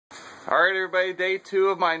Alright everybody, day 2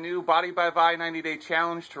 of my new Body by 90-day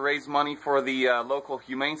challenge to raise money for the local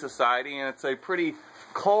Humane Society, and it's a pretty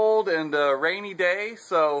cold and rainy day,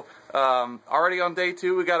 so already on day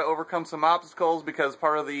 2 we got to overcome some obstacles because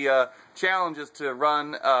part of the challenge is to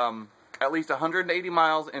run at least 180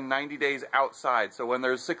 miles in 90 days outside. So when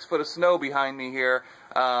there's 6 foot of snow behind me here,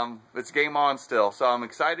 it's game on still. So I'm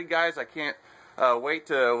excited, guys. I can't wait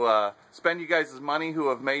to spend you guys' money who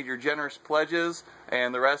have made your generous pledges,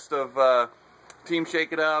 and the rest of Team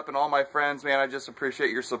Shake It Up and all my friends. Man, I just appreciate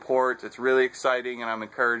your support. It's really exciting, and I'm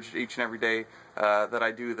encouraged each and every day that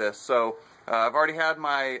I do this. So I've already had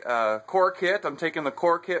my core kit. I'm taking the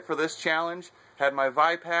core kit for this challenge. Had my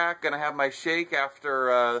Vipack, gonna have my shake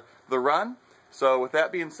after the run. So with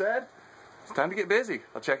that being said, it's time to get busy.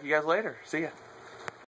 I'll check you guys later. See ya.